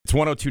It's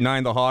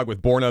 102.9 The Hog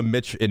with Borna,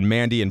 Mitch, and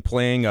Mandy, and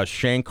playing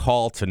Shank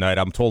Hall tonight.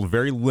 I'm told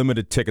very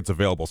limited tickets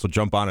available, so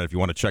jump on it if you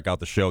want to check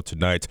out the show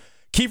tonight.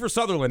 Kiefer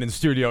Sutherland in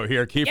studio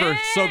here. Kiefer,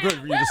 so good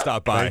for you to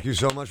stop by. Thank you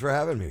so much for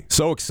having me.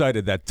 So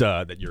excited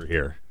that you're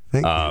here.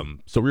 Thank you.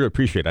 So really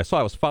appreciate it.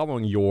 I was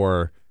following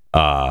your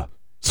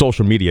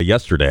social media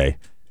yesterday,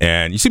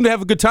 and you seem to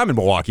have a good time in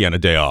Milwaukee on a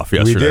day off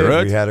yesterday, we did.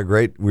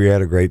 right? We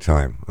had a great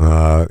time.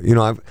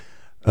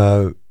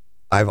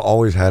 I've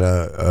always had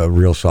a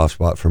real soft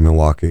spot for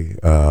Milwaukee.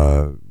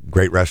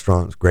 Great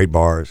restaurants, great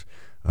bars,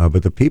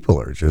 but the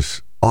people are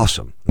just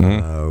awesome.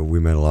 Mm-hmm. We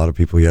met a lot of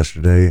people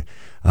yesterday.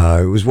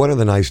 It was one of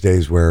the nice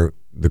days where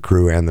the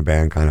crew and the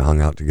band kind of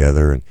hung out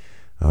together,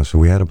 and so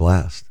we had a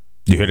blast.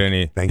 You hit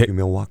any? Thank you,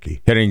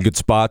 Milwaukee. Hit any good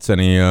spots?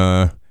 Any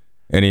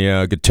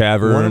good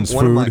taverns,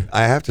 food?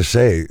 I have to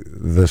say,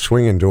 the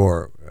Swinging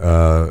Door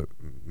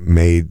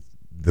made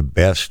the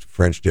best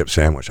French dip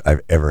sandwich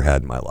I've ever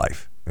had in my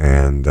life,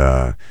 and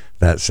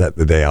that set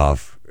the day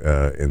off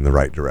in the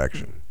right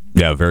direction.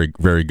 Yeah, very,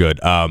 very good.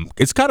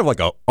 It's kind of like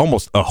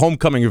almost a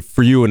homecoming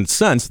for you in the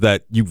sense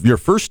that your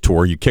first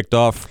tour you kicked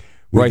off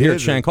here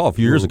at Shank Hall a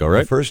few years ago,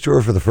 right? The first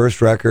tour for the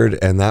first record,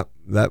 and that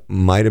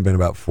might have been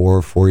about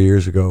four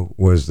years ago,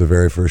 was the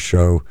very first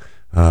show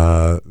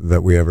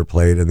that we ever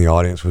played, and the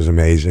audience was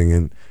amazing.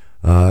 And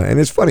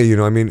it's funny,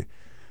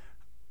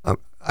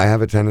 I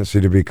have a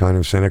tendency to be kind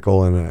of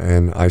cynical,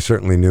 and I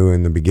certainly knew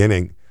in the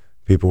beginning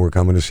people were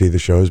coming to see the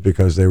shows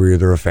because they were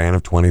either a fan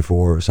of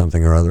 24 or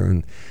something or other,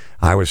 and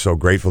I was so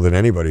grateful that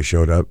anybody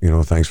showed up.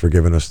 Thanks for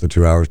giving us the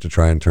 2 hours to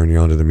try and turn you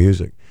on to the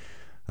music.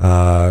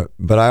 But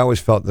I always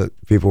felt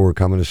that people were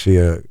coming to see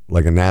a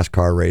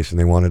NASCAR race, and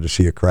they wanted to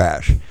see a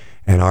crash,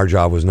 and our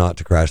job was not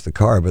to crash the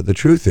car. But the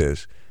truth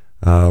is,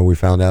 we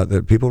found out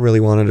that people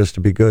really wanted us to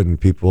be good, and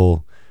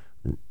people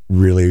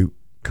really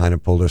kind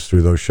of pulled us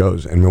through those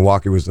shows. And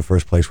Milwaukee was the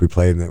first place we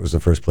played, and it was the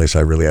first place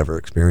I really ever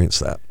experienced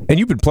that. And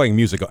you've been playing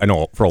music, I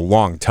know, for a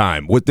long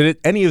time. Did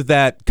any of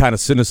that kind of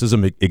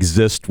cynicism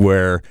exist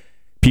where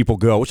people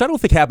go, which I don't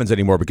think happens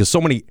anymore because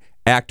so many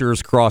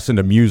actors cross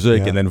into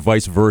music and then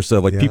vice versa.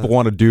 People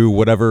want to do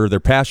whatever their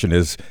passion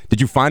is.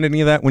 Did you find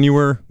any of that when you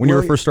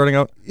were first starting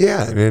out?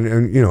 Yeah,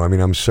 and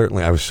I was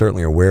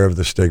certainly aware of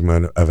the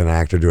stigma of an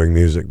actor doing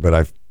music, but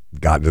I've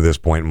gotten to this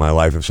point in my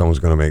life, if someone's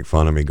going to make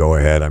fun of me, go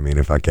ahead.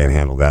 If I can't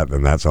handle that,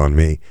 then that's on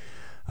me.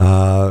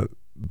 But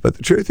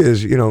the truth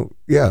is,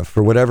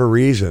 for whatever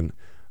reason,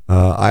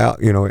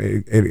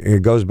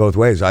 it goes both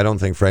ways. I don't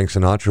think Frank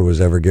Sinatra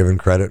was ever given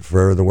credit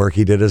for the work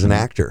he did as an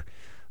actor.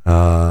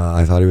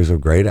 I thought he was a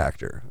great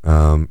actor.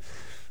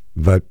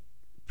 But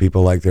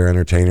people like their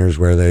entertainers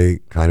where they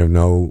kind of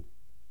know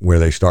where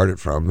they started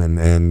from.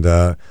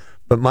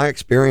 But my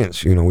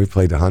experience, we've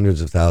played to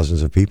hundreds of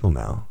thousands of people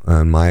now.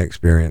 And my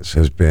experience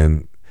has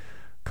been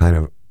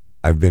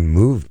I've been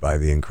moved by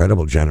the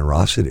incredible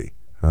generosity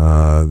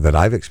that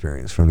I've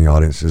experienced from the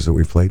audiences that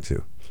we've played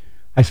to.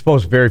 I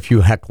suppose very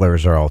few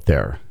hecklers are out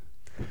there.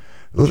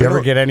 Do you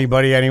ever get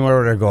anybody anywhere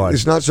where they're going?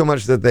 It's not so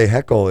much that they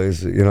heckle,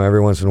 is every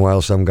once in a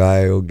while some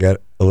guy will get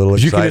a little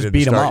excited. You can just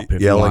beat him up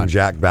if yelling you want.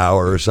 Jack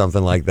Bauer or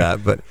something like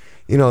that. But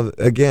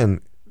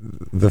again,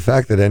 the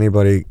fact that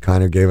anybody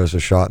kind of gave us a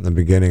shot in the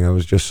beginning, I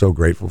was just so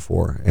grateful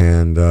for.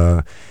 And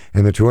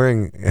the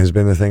touring has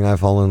been the thing I've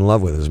fallen in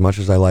love with. As much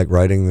as I like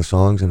writing the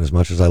songs and as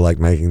much as I like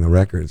making the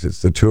records,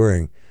 it's the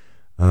touring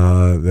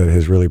that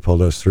has really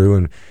pulled us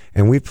through.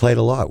 And we've played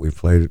a lot. We've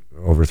played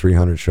over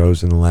 300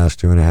 shows in the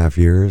last 2.5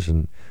 years.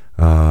 And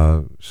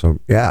so,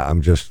 yeah,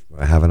 I'm just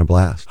having a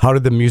blast. How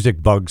did the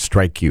music bug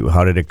strike you?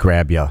 How did it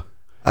grab you?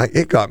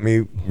 It got me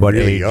What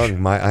really age?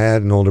 young. I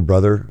had an older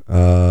brother,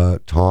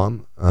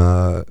 Tom,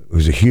 who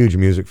was a huge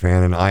music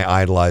fan, and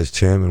I idolized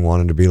him and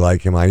wanted to be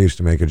like him. I used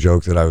to make a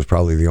joke that I was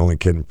probably the only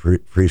kid in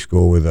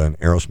preschool with an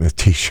Aerosmith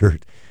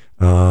T-shirt.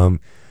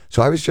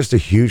 So I was just a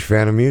huge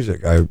fan of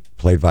music. I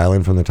played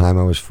violin from the time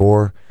I was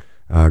 4,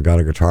 got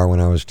a guitar when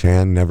I was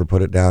 10, never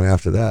put it down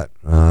after that.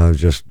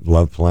 Just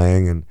loved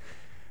playing,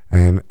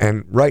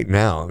 and right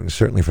now, and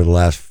certainly for the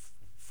last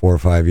 4 or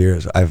 5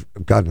 years, I've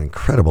got an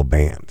incredible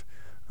band.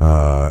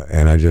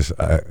 And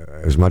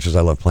as much as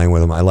I love playing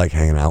with them, I like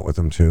hanging out with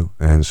them too.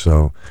 And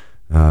so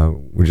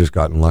we just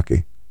gotten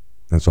lucky.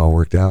 That's all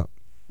worked out.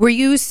 Were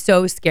you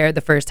so scared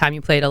the first time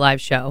you played a live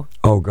show?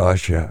 Oh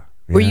gosh, yeah.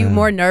 Were you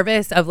more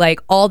nervous of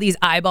all these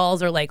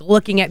eyeballs are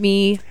looking at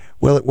me?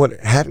 Well, what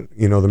hadn't,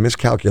 the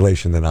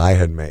miscalculation that I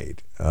had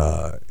made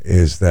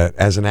is that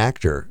as an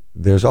actor,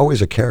 there's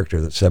always a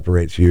character that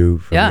separates you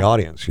from the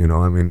audience.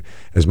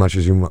 As much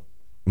as you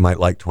might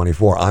like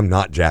 24, I'm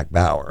not Jack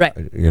Bauer. Right.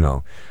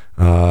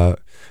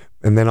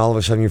 And then all of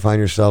a sudden you find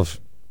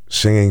yourself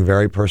singing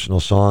very personal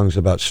songs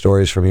about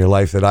stories from your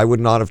life that I would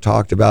not have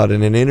talked about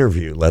in an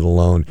interview, let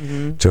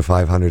alone to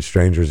 500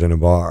 strangers in a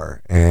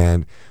bar.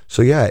 And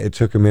so, yeah, it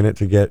took a minute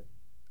to get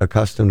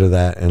accustomed to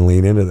that and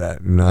lean into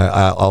that. And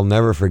I'll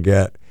never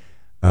forget,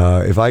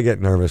 if I get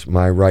nervous,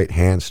 my right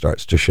hand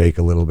starts to shake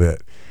a little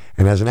bit.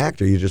 And as an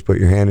actor, you just put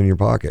your hand in your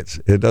pockets.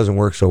 It doesn't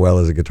work so well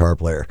as a guitar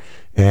player.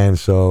 And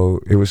so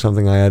it was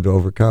something I had to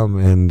overcome.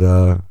 And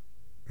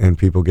and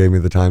people gave me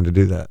the time to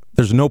do that.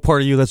 There's no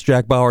part of you that's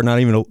Jack Bauer, not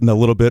even a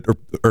little bit,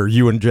 or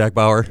you and Jack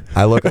Bauer?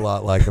 I look a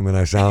lot like him and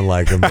I sound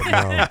like him, but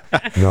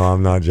no,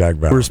 I'm not Jack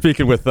Bauer. We're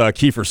speaking with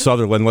Kiefer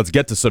Sutherland. Let's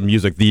get to some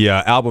music. The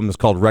album is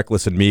called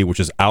Reckless in Me, which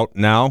is out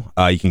now.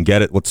 You can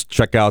get it. Let's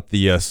check out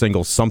the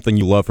single Something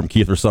You Love from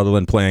Kiefer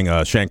Sutherland playing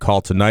Shank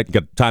Hall tonight. You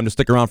got time to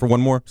stick around for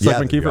one more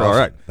segment, Kiefer? Awesome. All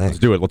right, Thanks. let's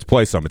do it. Let's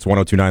play some. It's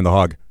 102.9 The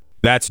Hog.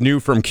 That's new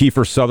from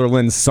Kiefer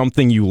Sutherland,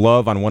 Something You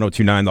Love on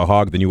 102.9 The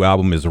Hog. The new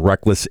album is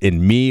Reckless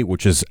in Me,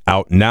 which is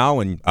out now,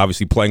 and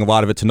obviously playing a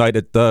lot of it tonight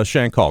at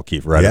Shank Hall,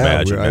 Kiefer, I'd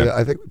imagine.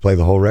 I think we play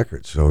the whole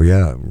record, so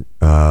yeah.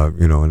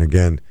 And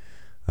again,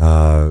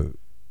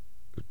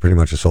 pretty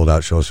much a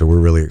sold-out show, so we're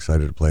really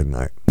excited to play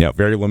tonight. Yeah,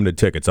 very limited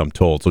tickets, I'm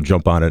told, so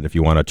jump on it if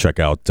you want to check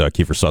out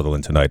Kiefer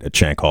Sutherland tonight at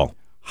Shank Hall.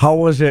 How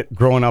was it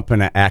growing up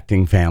in an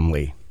acting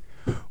family?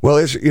 Well,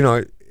 it's,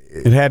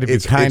 It had to be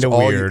kind of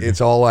weird.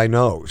 It's all I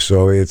know,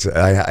 so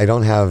I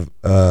don't have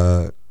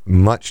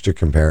much to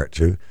compare it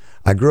to.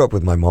 I grew up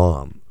with my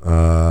mom.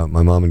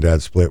 My mom and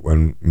dad split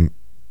when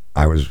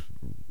I was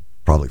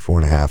probably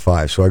 4.5,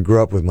 5. So I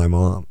grew up with my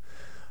mom,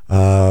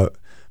 but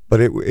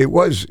it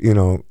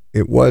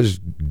was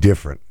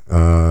different.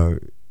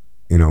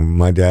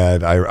 My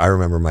dad. I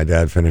remember my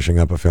dad finishing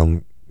up a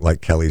film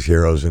like Kelly's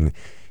Heroes, and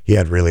he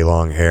had really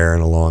long hair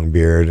and a long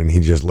beard, and he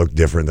just looked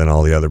different than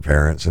all the other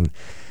parents. And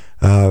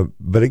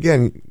but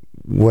again,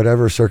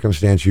 whatever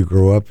circumstance you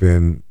grow up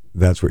in,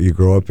 that's what you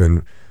grow up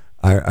in.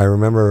 I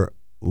remember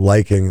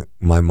liking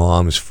my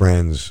mom's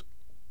friends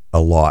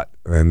a lot,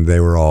 and they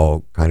were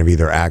all kind of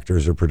either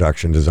actors or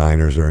production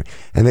designers,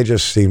 and they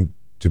just seemed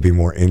to be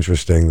more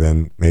interesting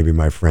than maybe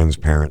my friends'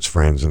 parents'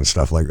 friends and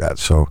stuff like that.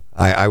 So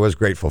I was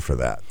grateful for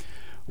that.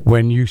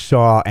 When you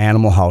saw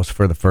Animal House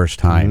for the first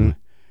time,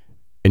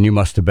 and you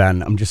must have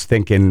been, I'm just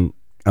thinking,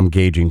 I'm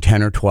gauging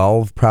 10 or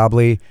 12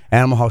 probably.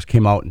 Animal House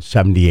came out in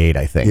 78,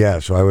 I think. Yeah,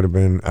 so I would have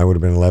been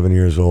 11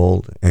 years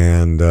old.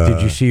 And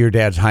did you see your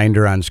dad's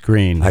hinder on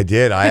screen? I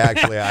did. I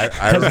actually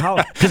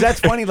because that's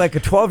funny. Like a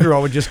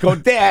 12-year-old would just go,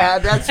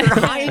 "Dad, that's your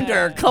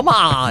hinder. Come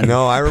on."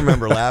 No, I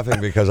remember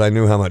laughing because I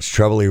knew how much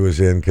trouble he was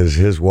in, because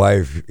his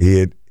wife,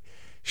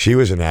 she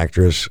was an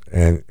actress,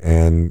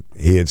 and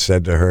he had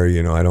said to her,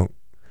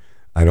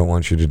 I don't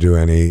want you to do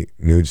any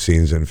nude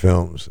scenes in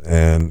films.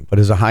 But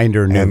is a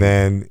hinder nude? And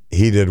then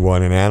he did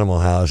one in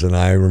Animal House, and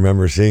I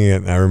remember seeing it,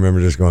 and I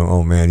remember just going,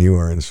 "Oh man, you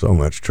are in so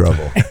much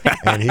trouble."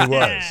 And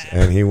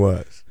he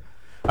was.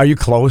 Are you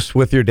close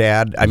with your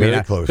dad?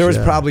 Very close. There was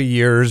probably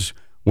years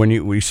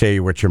when we say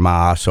you were with your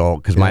ma,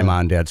 because my mom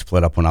and dad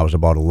split up when I was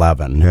about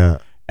 11. Yeah.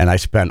 And I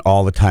spent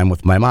all the time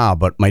with my mom,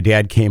 but my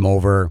dad came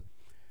over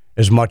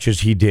as much as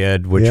he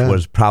did, which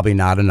was probably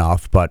not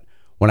enough. But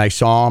when I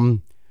saw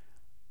him,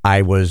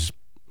 I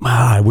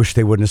wish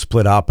they wouldn't have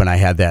split up, and I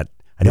had that.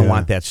 I didn't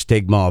want that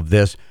stigma of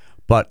this.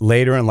 But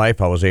later in life,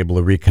 I was able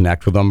to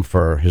reconnect with him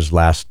for his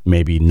last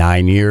maybe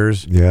 9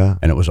 years. Yeah,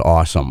 and it was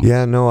awesome.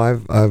 Yeah, no,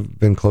 I've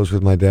been close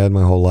with my dad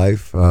my whole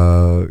life.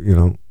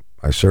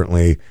 I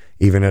certainly,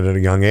 even at a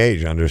young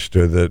age,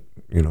 understood that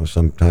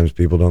sometimes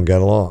people don't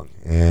get along,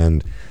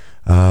 and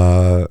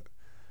so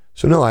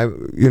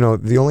no,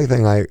 the only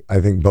thing I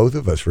think both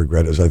of us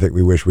regret is I think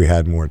we wish we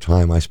had more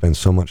time. I spend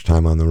so much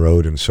time on the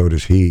road, and so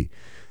does he,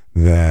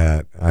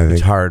 that I think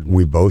it's hard.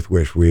 We both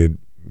wish we had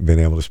been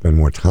able to spend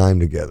more time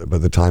together,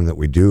 but the time that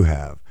we do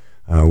have,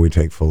 we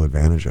take full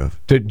advantage of.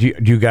 Do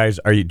you guys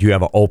do you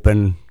have an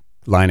open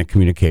line of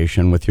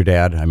communication with your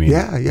dad? I mean,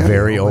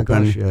 very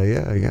open. Gosh,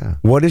 yeah.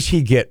 What does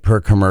he get per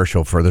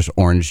commercial for this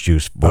orange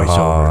juice voiceover?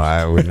 Oh,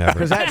 I would never.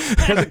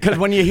 Because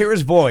when you hear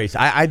his voice,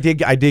 I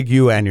dig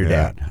you and your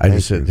dad.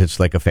 It's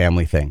like a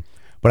family thing.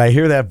 But I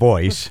hear that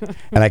voice,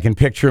 and I can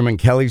picture him in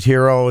Kelly's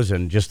Heroes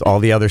and just all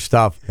the other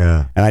stuff.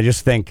 Yeah. And I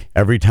just think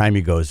every time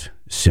he goes,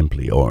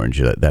 "Simply Orange,"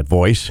 that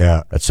voice,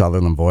 that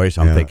Sutherland voice,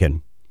 I'm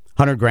thinking,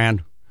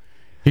 $100,000.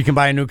 He can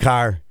buy a new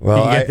car. Well,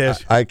 he can get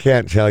this. I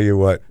can't tell you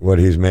what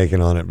he's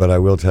making on it, but I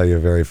will tell you a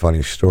very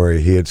funny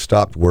story. He had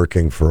stopped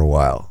working for a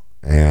while,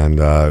 and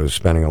was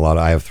spending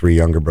I have 3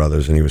 younger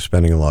brothers, and he was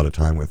spending a lot of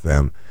time with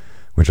them,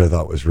 which I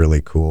thought was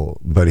really cool.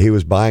 But he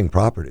was buying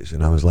properties,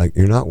 and I was like,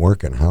 "You're not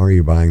working. How are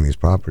you buying these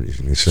properties?"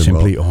 And he said,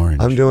 "Simply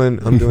Orange. I'm doing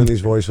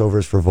these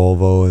voiceovers for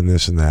Volvo and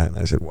this and that." And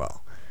I said,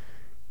 "Well,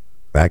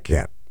 that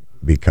can't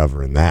be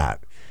covering that."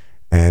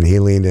 And he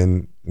leaned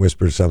in,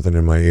 whispered something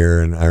in my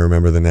ear, and I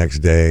remember the next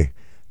day,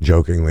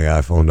 jokingly,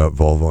 I phoned up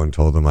Volvo and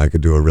told them I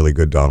could do a really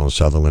good Donald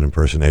Sutherland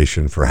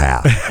impersonation for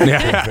half. There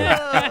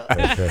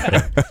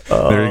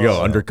you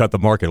go. Undercut the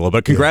market a little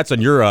bit. Congrats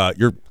on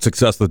your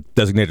success with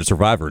Designated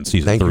Survivor in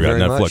season 3 on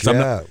Netflix.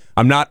 Much,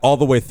 I'm not all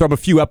the way through. I'm a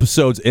few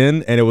episodes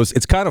in, and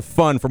it's kind of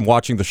fun from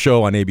watching the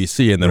show on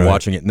ABC and then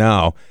watching it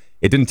now.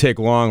 It didn't take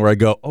long where I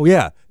go, "Oh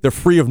yeah, they're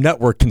free of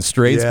network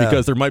constraints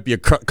because there might be a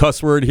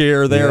cuss word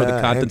here or there, or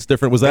the content's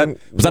different." Was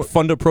that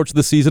fun to approach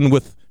the season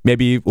with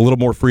maybe a little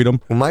more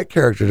freedom? Well, my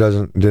character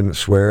didn't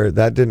swear.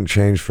 That didn't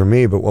change for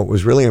me. But what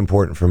was really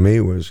important for me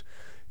was,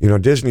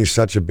 Disney's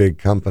such a big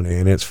company,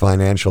 and its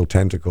financial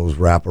tentacles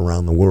wrap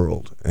around the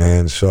world,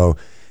 and so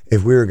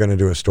if we were going to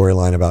do a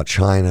storyline about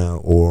China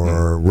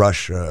or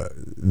Russia,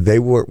 they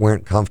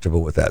weren't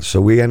comfortable with that.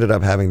 So we ended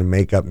up having to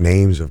make up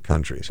names of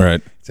countries.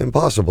 Right. It's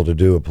impossible to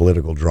do a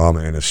political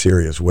drama in a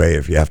serious way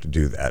if you have to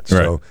do that.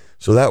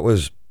 So that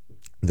was,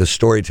 the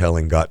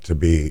storytelling got to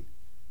be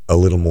a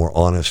little more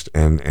honest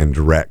and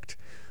direct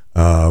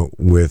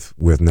with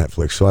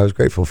Netflix. So I was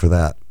grateful for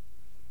that.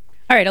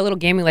 All right, a little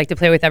game we like to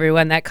play with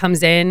everyone that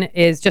comes in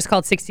is just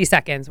called 60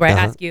 Seconds, where I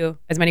ask you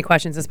as many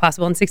questions as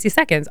possible in 60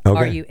 seconds. Okay.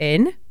 Are you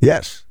in?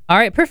 Yes. All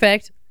right,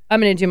 perfect. I'm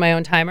going to do my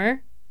own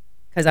timer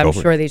because I'm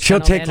sure these She'll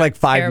gentlemen take like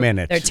 5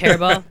 minutes. They're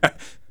terrible.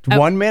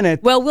 1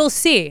 minute. Well, we'll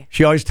see.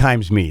 She always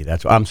times me.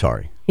 I'm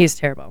sorry. He's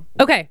terrible.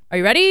 Okay, are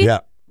you ready? Yeah.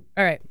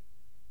 All right.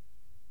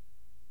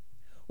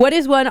 What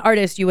is one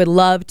artist you would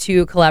love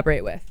to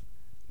collaborate with?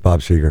 Bob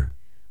Seger.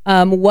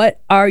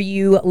 What are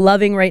you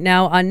loving right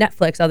now on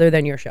Netflix other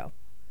than your show?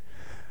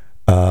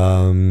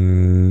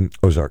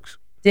 Ozarks.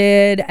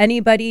 Did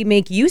anybody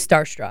make you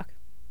starstruck?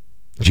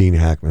 Gene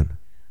Hackman.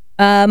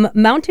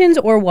 Mountains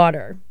or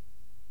water?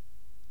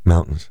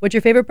 Mountains. What's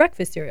your favorite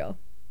breakfast cereal?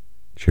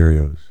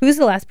 Cheerios. Who's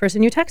the last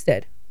person you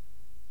texted?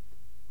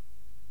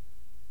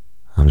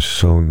 I'm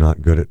so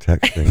not good at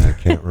texting. I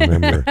can't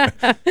remember.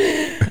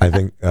 I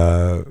think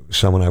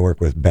someone I work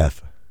with,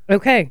 Beth.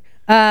 Okay.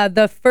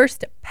 The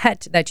first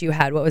pet that you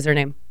had, what was her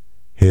name?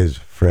 His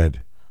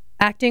Fred.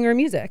 Acting or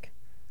music?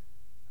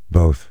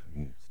 Both.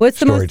 What's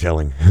the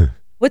Storytelling.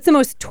 What's the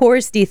most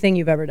touristy thing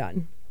you've ever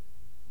done?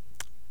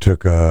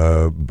 Took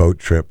a boat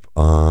trip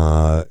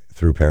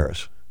through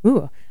Paris.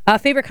 Ooh.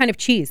 Favorite kind of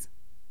cheese?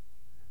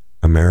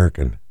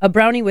 American. A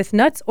brownie with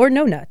nuts or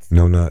no nuts?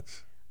 No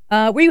nuts.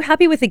 Were you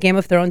happy with the Game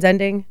of Thrones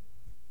ending?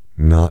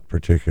 Not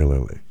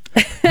particularly.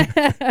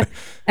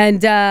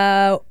 And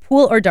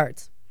pool or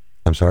darts?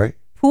 I'm sorry?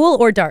 Pool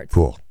or darts?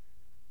 Pool.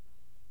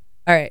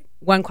 All right.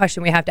 One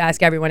question we have to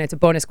ask everyone. It's a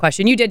bonus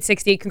question. You did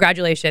 60.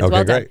 Congratulations. Okay,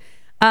 well done.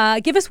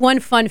 great. Give us one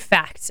fun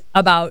fact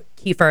about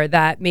Kiefer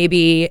that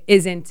maybe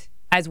isn't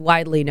as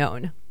widely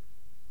known.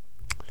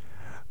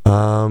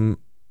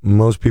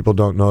 Most people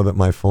don't know that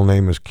my full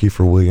name is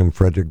Kiefer William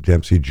Frederick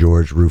Dempsey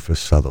George Rufus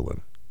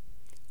Sutherland.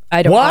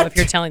 I don't know What? if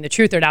you're telling the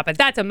truth or not, but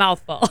that's a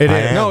mouthful. It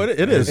is. No, it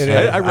is. It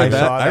is. I read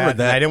that. saw I read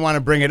that. I didn't want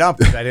to bring it up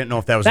because I didn't know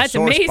if that was That's a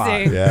sore amazing.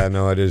 spot. Yeah,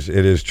 no, it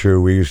is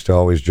true. We used to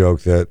always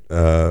joke that,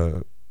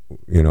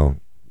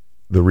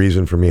 the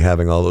reason for me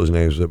having all those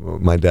names, that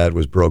my dad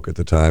was broke at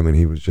the time, and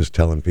he was just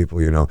telling people,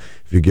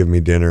 if you give me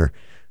dinner,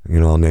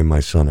 I'll name my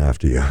son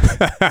after you.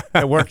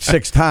 It worked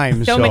 6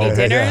 times. So many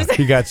dinners.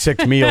 He got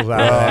 6 meals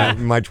out of that.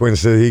 My twin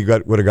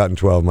sister, would have gotten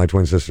 12. My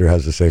twin sister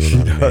has the same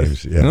amount of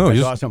names. Yeah. No, That's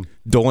just awesome.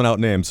 doling out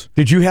names.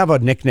 Did you have a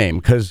nickname?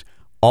 Because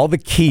all the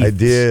Keiths I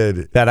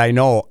did. that I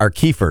know are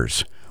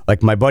Kiefers.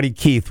 Like my buddy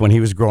Keith, when he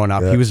was growing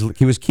up, he was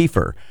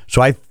Kiefer.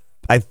 So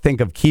I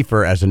think of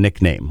Kiefer as a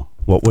nickname.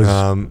 What was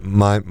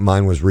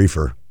mine was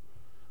Reefer.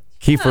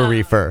 Kiefer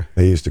Reefer?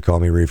 They used to call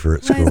me Reefer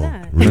at Why is school.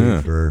 that?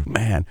 Reefer.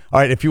 Man. All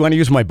right, if you want to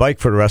use my bike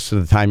for the rest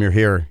of the time you're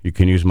here, you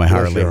can use my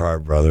Bless Harley. your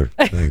heart, brother.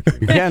 Thank you.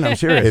 You can, I'm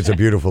serious. It's a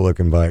beautiful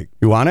looking bike.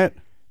 You want it?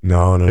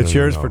 No. It's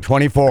yours no. for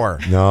 24.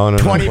 No.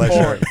 24.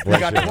 Bless We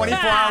got 24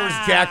 hours,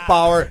 Jack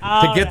Bauer,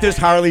 to get this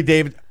Harley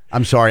Davidson.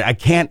 I'm sorry, I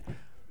can't.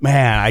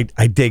 Man,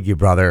 I dig you,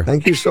 brother.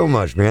 Thank you so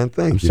much, man.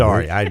 Thank you.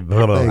 Sorry,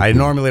 man. I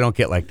normally don't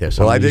get like this.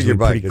 Well, I'm I dig your usually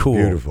bike. pretty It's cool.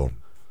 beautiful.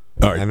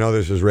 All right. I know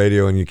this is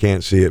radio and you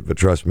can't see it, but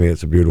trust me,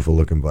 it's a beautiful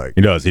looking bike.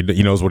 He does. He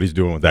knows what he's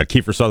doing with that.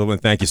 Kiefer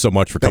Sutherland, thank you so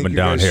much for Thank coming you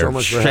down guys here. so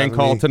much for Shank having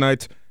Hall me.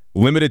 tonight.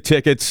 Limited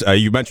tickets.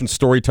 You mentioned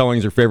storytelling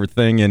is your favorite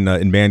thing in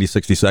Mandy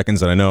 60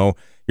 Seconds, and I know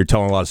you're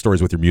telling a lot of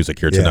stories with your music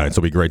here tonight.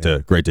 So it'll be great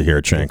to hear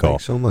at Shank Hall.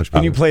 Thanks so much.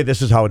 Can you play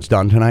This Is How It's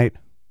Done tonight?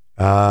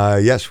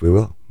 Yes, we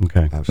will.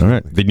 Okay. Absolutely. All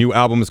right. The new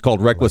album is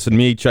called Reckless and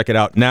Me. Check it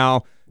out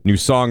now. New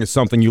song is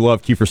Something You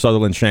Love. Kiefer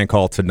Sutherland, Shank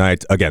Hall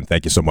tonight. Again,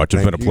 thank you so much.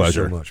 It's been a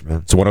pleasure. Thank you so much,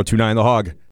 man. It's 102.9 The Hog.